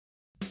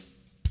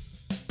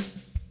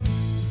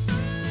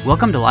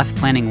Welcome to Life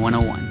Planning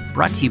 101,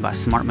 brought to you by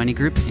Smart Money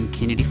Group and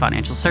Kennedy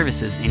Financial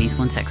Services in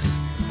Eastland, Texas.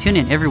 Tune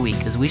in every week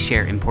as we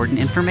share important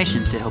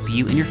information to help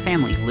you and your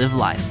family live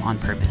life on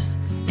purpose.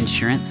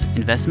 Insurance,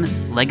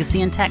 investments,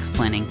 legacy and tax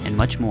planning, and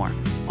much more.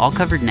 All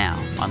covered now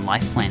on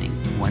Life Planning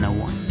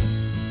 101.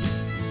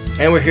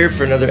 And we're here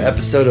for another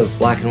episode of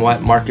Black and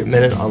White Market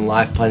Minute on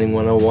Life Planning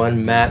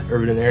 101. Matt,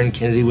 Ervin, and Aaron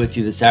Kennedy with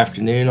you this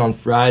afternoon on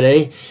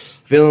Friday.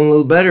 Feeling a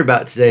little better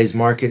about today's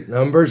market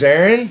numbers,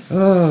 Aaron?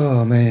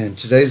 Oh man,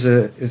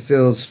 it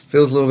feels a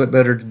little bit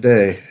better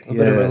today. A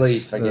bit of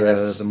relief, I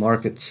guess. The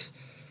market's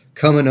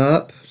coming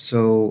up,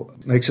 so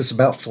makes us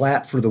about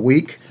flat for the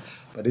week,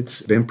 but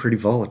it's been pretty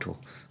volatile.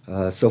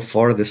 So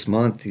far this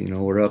month,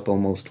 we're up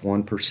almost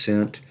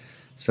 1%.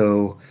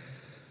 So,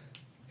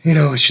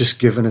 it's just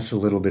giving us a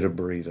little bit of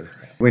breather.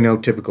 We know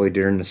typically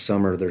during the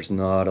summer there's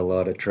not a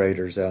lot of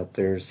traders out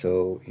there,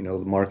 so, the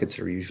markets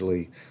are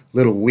usually a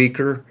little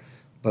weaker.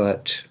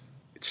 But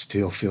it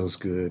still feels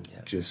good,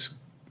 just,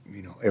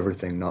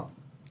 everything not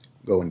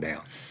going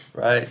down.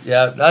 Right,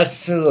 yeah, nice to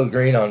see a little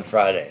green on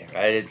Friday,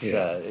 right? It's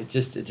it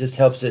just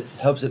helps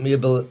it be a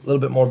little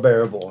bit more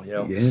bearable,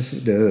 Yes,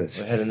 it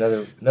does. We had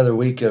another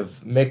week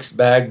of mixed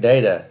bag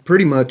data.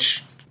 Pretty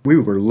much, we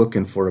were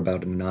looking for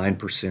about a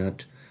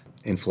 9%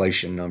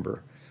 inflation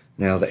number.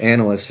 Now, the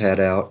analysts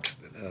had out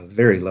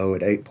very low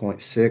at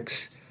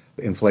 8.6.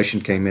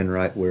 Inflation came in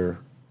right where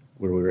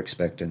we were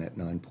expecting at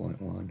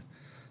 9.1.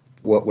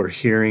 What we're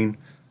hearing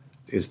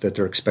is that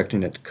they're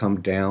expecting it to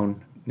come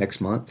down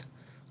next month.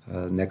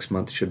 Next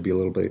month should be a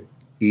little bit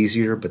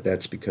easier, but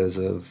that's because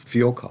of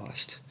fuel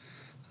cost.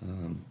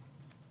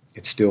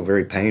 It's still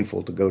very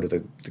painful to go to the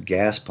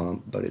gas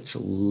pump, but it's a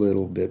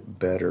little bit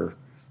better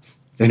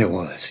than it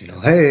was.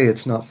 Hey,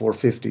 it's not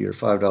 $4.50 or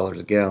 $5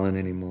 a gallon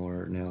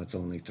anymore. Now it's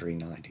only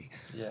 $3.90.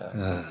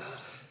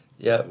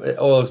 Yeah.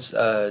 Oil's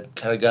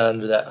kind of got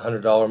under that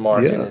 $100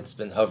 mark, and it's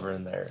been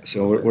hovering there.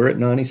 So we're at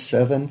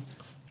 97.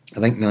 I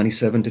think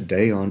 97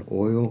 today on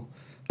oil,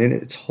 and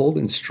it's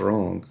holding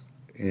strong,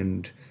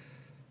 and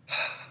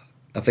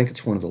I think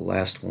it's one of the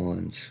last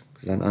ones,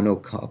 because I know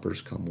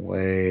copper's come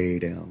way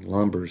down,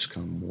 lumber's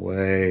come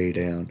way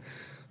down.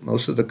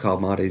 Most of the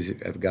commodities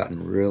have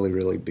gotten really,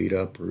 really beat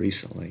up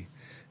recently,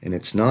 and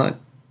it's not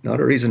a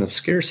reason of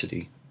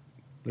scarcity.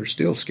 There's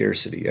still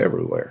scarcity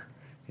everywhere.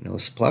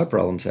 Supply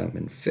problems haven't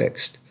been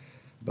fixed,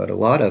 but a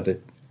lot of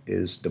it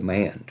is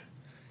demand,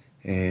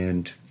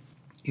 and,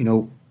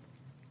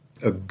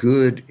 a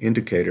good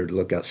indicator to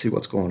look out, see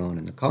what's going on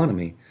in the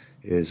economy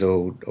is,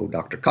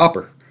 Dr.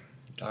 Copper.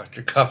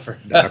 Dr. Copper.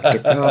 Dr.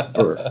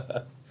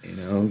 Copper.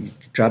 You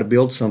try to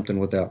build something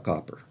without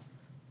copper.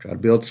 Try to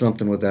build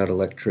something without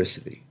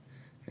electricity.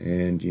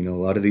 And, a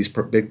lot of these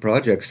big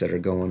projects that are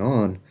going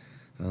on,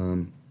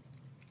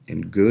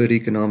 in good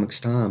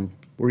economics time,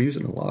 we're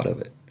using a lot of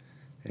it.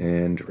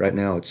 And right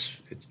now it's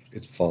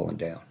falling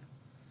down.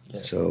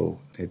 Yeah. So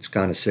it's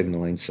kind of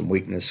signaling some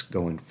weakness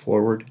going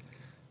forward.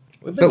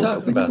 We've been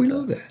talking about that. We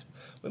know that.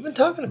 We've been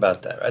talking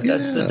about that, right? Yeah.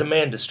 That's the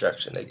demand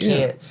destruction.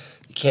 You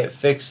can't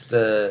fix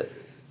the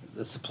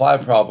supply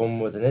problem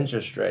with an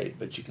interest rate,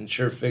 but you can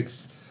sure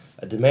fix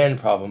a demand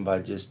problem by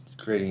just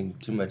creating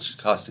too much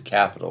cost of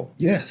capital.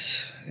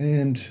 Yes,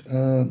 and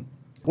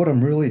what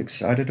I'm really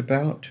excited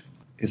about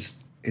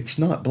is it's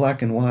not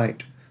black and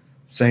white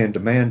saying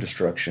demand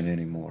destruction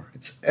anymore.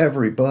 It's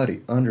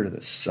everybody under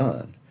the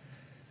sun.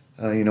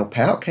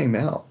 Powell came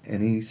out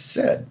and he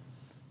said,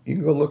 you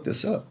can go look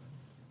this up,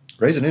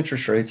 raising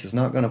interest rates is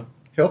not going to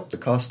help the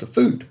cost of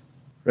food.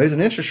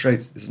 Raising interest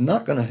rates is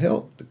not going to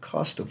help the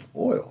cost of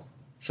oil.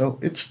 So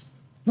it's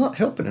not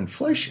helping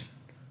inflation,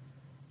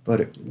 but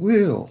it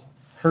will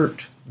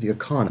hurt the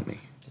economy.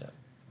 Yeah.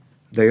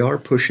 They are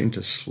pushing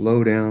to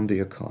slow down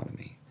the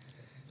economy.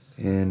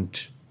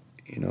 And,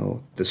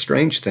 the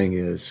strange thing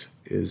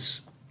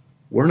is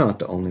we're not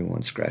the only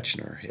ones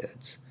scratching our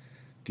heads.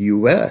 The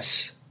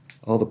U.S.,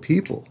 all the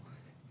people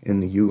in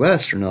the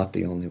U.S. are not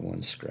the only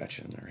ones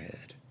scratching their head.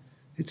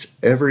 It's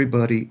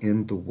everybody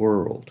in the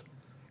world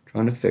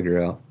trying to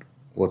figure out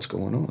what's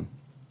going on.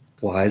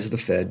 Why is the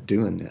Fed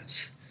doing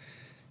this?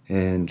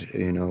 And,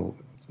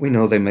 we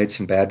know they made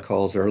some bad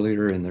calls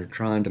earlier and they're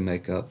trying to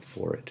make up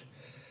for it.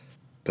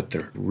 But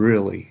they're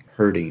really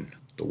hurting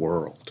the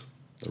world.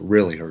 They're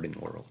really hurting the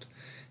world.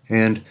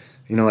 And,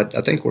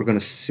 I think we're going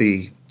to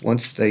see,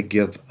 once they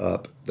give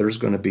up, there's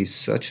going to be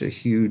such a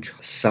huge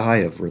sigh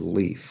of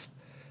relief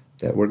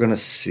that we're going to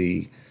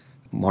see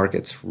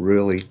markets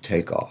really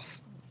take off.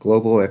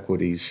 Global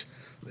equities,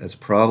 that's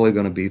probably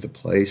going to be the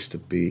place to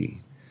be,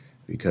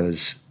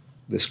 because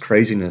this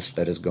craziness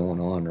that is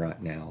going on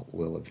right now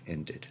will have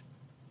ended.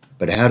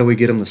 But how do we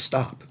get them to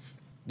stop?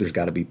 There's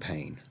got to be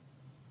pain.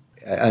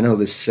 I know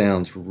this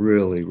sounds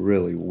really,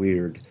 really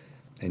weird,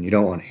 and you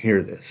don't want to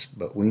hear this,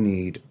 but we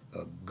need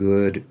a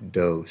good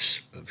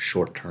dose of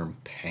short-term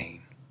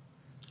pain.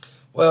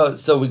 Well,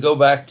 so we go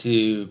back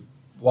to,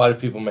 why do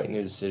people make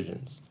new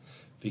decisions?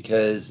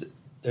 Because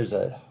there's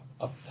a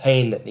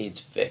pain that needs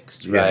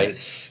fixed, right?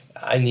 Yes.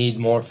 I need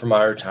more for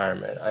my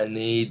retirement. I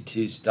need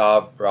to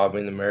stop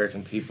robbing the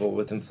American people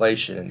with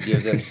inflation and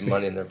give them some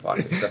money in their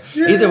pocket. So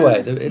either way,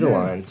 it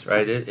aligns,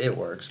 right? It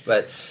works.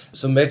 But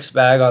so mixed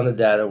bag on the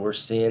data. We're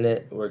seeing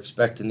it. We're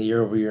expecting the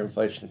year-over-year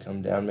inflation to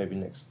come down maybe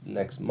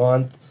next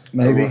month.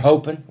 Maybe. We're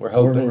hoping. We're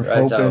We're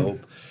right? That's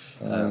hoping.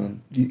 a hope.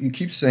 You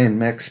keep saying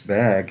mixed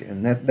bag,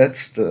 and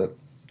that's the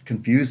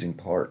confusing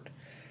part.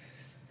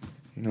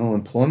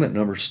 Employment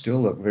numbers still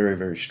look very,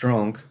 very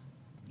strong.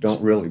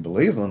 Don't really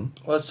believe them.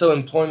 Well, so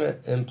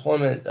employment,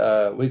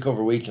 week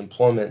over week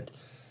employment,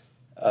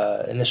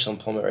 initial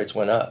employment rates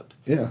went up.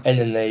 Yeah. And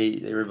then they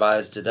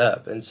revised it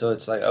up. And so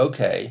it's like,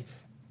 okay,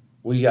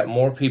 we got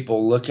more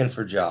people looking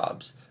for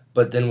jobs,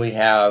 but then we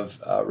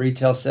have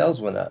retail sales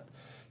went up.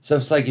 So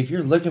it's like, if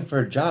you're looking for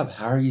a job,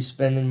 how are you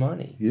spending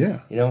money? Yeah.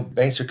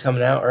 Banks are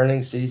coming out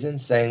earnings season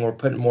saying we're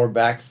putting more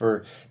back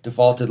for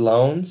defaulted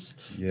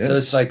loans. Yes. So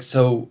it's like,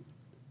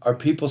 are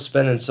people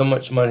spending so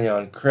much money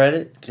on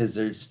credit because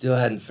they still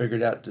hadn't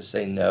figured out to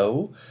say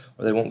no,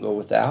 or they won't go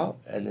without?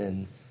 And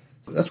then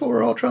that's what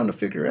we're all trying to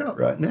figure out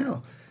right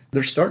now.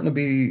 There's starting to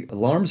be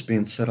alarms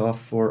being set off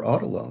for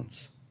auto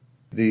loans.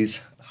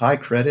 These high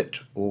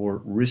credit or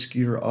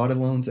riskier auto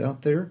loans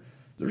out there,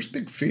 there's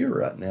big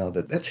fear right now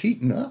that's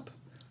heating up.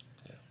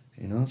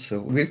 Yeah. So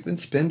we've been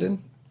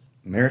spending.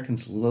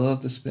 Americans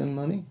love to spend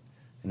money,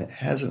 and it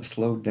hasn't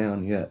slowed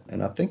down yet.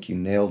 And I think you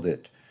nailed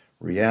it.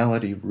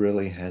 Reality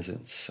really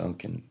hasn't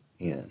sunken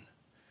in.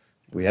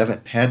 We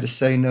haven't had to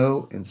say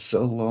no in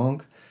so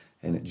long,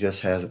 and it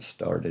just hasn't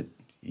started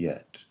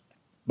yet.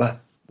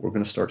 But we're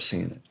going to start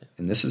seeing it.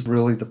 And this is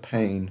really the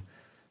pain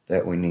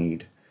that we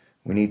need.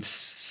 We need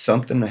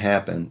something to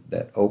happen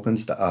that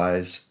opens the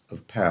eyes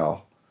of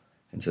Powell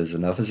and says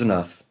enough is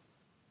enough.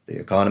 The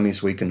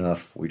economy's weak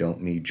enough. We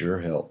don't need your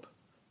help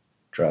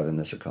driving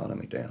this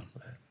economy down.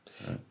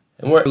 Right?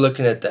 And we're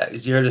looking at that,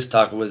 because you heard us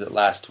talk, was it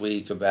last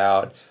week,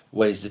 about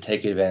ways to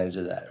take advantage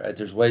of that, right?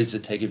 There's ways to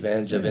take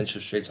advantage of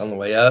interest rates on the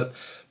way up,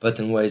 but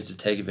then ways to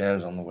take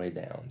advantage on the way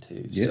down,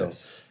 too. Yes. So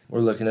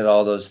we're looking at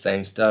all those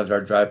things. Stuff, our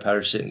dry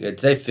powder's sitting good.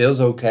 Today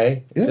feels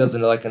okay. It feels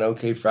like an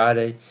okay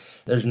Friday.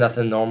 There's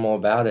nothing normal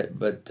about it,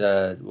 but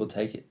we'll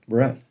take it.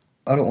 Right.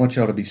 I don't want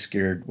y'all to be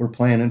scared. We're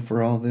planning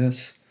for all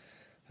this.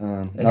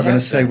 Not going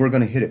to say we're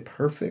going to hit it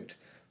perfect,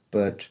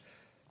 but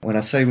when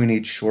I say we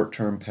need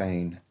short-term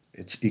pain,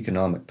 it's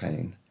economic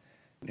pain.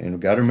 And we've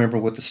got to remember,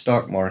 with the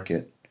stock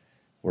market,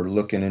 we're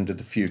looking into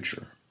the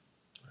future.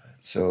 Right.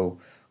 So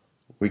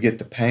we get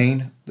the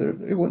pain.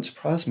 It wouldn't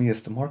surprise me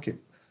if the market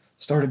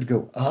started to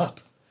go up,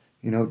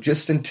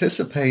 just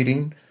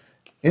anticipating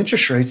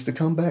interest rates to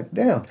come back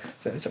down.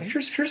 So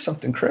here's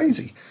something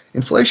crazy.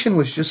 Inflation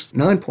was just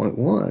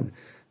 9.1.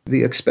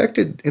 The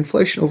expected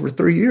inflation over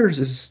 3 years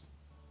is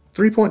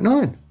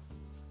 3.9.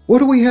 What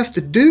do we have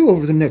to do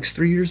over the next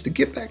 3 years to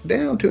get back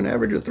down to an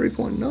average of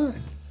 3.9?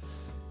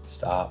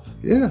 Stop.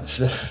 Yeah.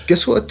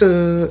 Guess what?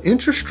 The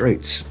interest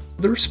rates,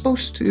 they're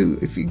supposed to,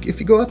 if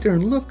you go out there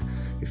and look,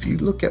 if you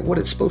look at what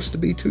it's supposed to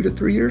be 2 to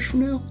 3 years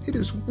from now, it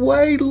is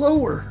way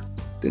lower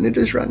than it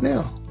is right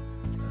now.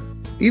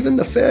 Even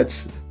the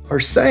feds are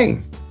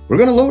saying we're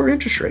going to lower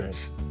interest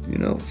rates,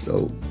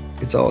 so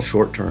it's all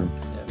short term.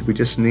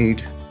 Yeah.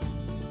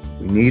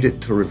 We need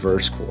it to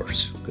reverse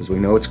course, because we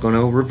know it's going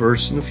to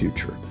reverse in the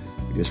future.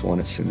 We just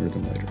want it sooner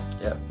than later.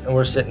 Yeah, and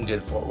we're sitting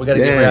good for it. We got to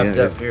get wrapped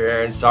up here,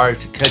 Aaron. Sorry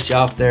to cut you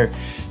off there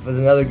for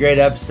another great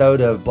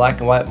episode of Black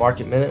and White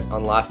Market Minute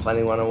on Life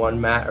Planning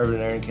 101. Matt, Ervin,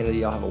 and Aaron Kennedy,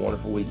 y'all have a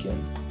wonderful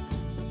weekend.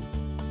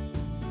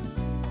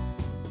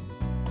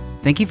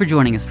 Thank you for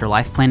joining us for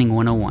Life Planning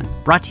 101,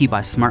 brought to you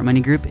by Smart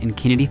Money Group and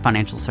Kennedy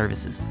Financial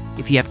Services.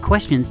 If you have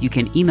questions, you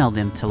can email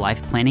them to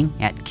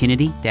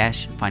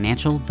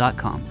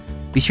lifeplanning@kennedy-financial.com.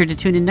 Be sure to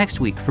tune in next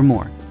week for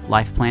more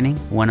Life Planning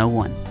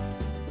 101.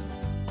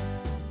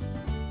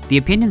 The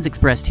opinions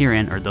expressed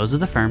herein are those of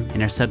the firm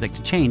and are subject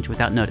to change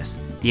without notice.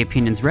 The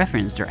opinions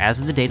referenced are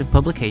as of the date of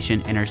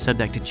publication and are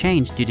subject to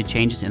change due to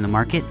changes in the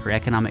market or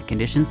economic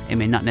conditions and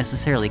may not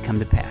necessarily come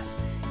to pass.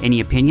 Any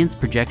opinions,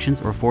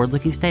 projections, or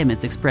forward-looking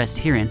statements expressed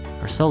herein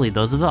are solely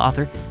those of the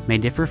author, may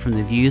differ from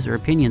the views or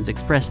opinions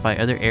expressed by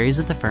other areas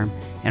of the firm,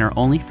 and are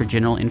only for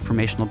general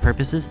informational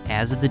purposes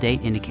as of the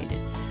date indicated.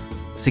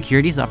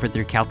 Securities offered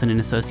through Calton &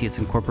 Associates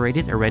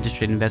Incorporated, a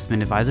registered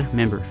investment advisor,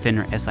 member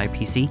FINRA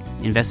SIPC.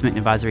 Investment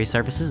advisory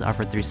services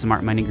offered through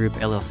Smart Money Group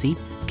LLC.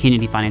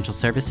 Kennedy Financial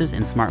Services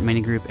and Smart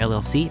Money Group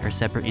LLC are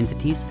separate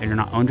entities and are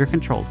not owned or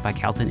controlled by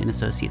Calton &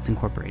 Associates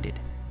Incorporated.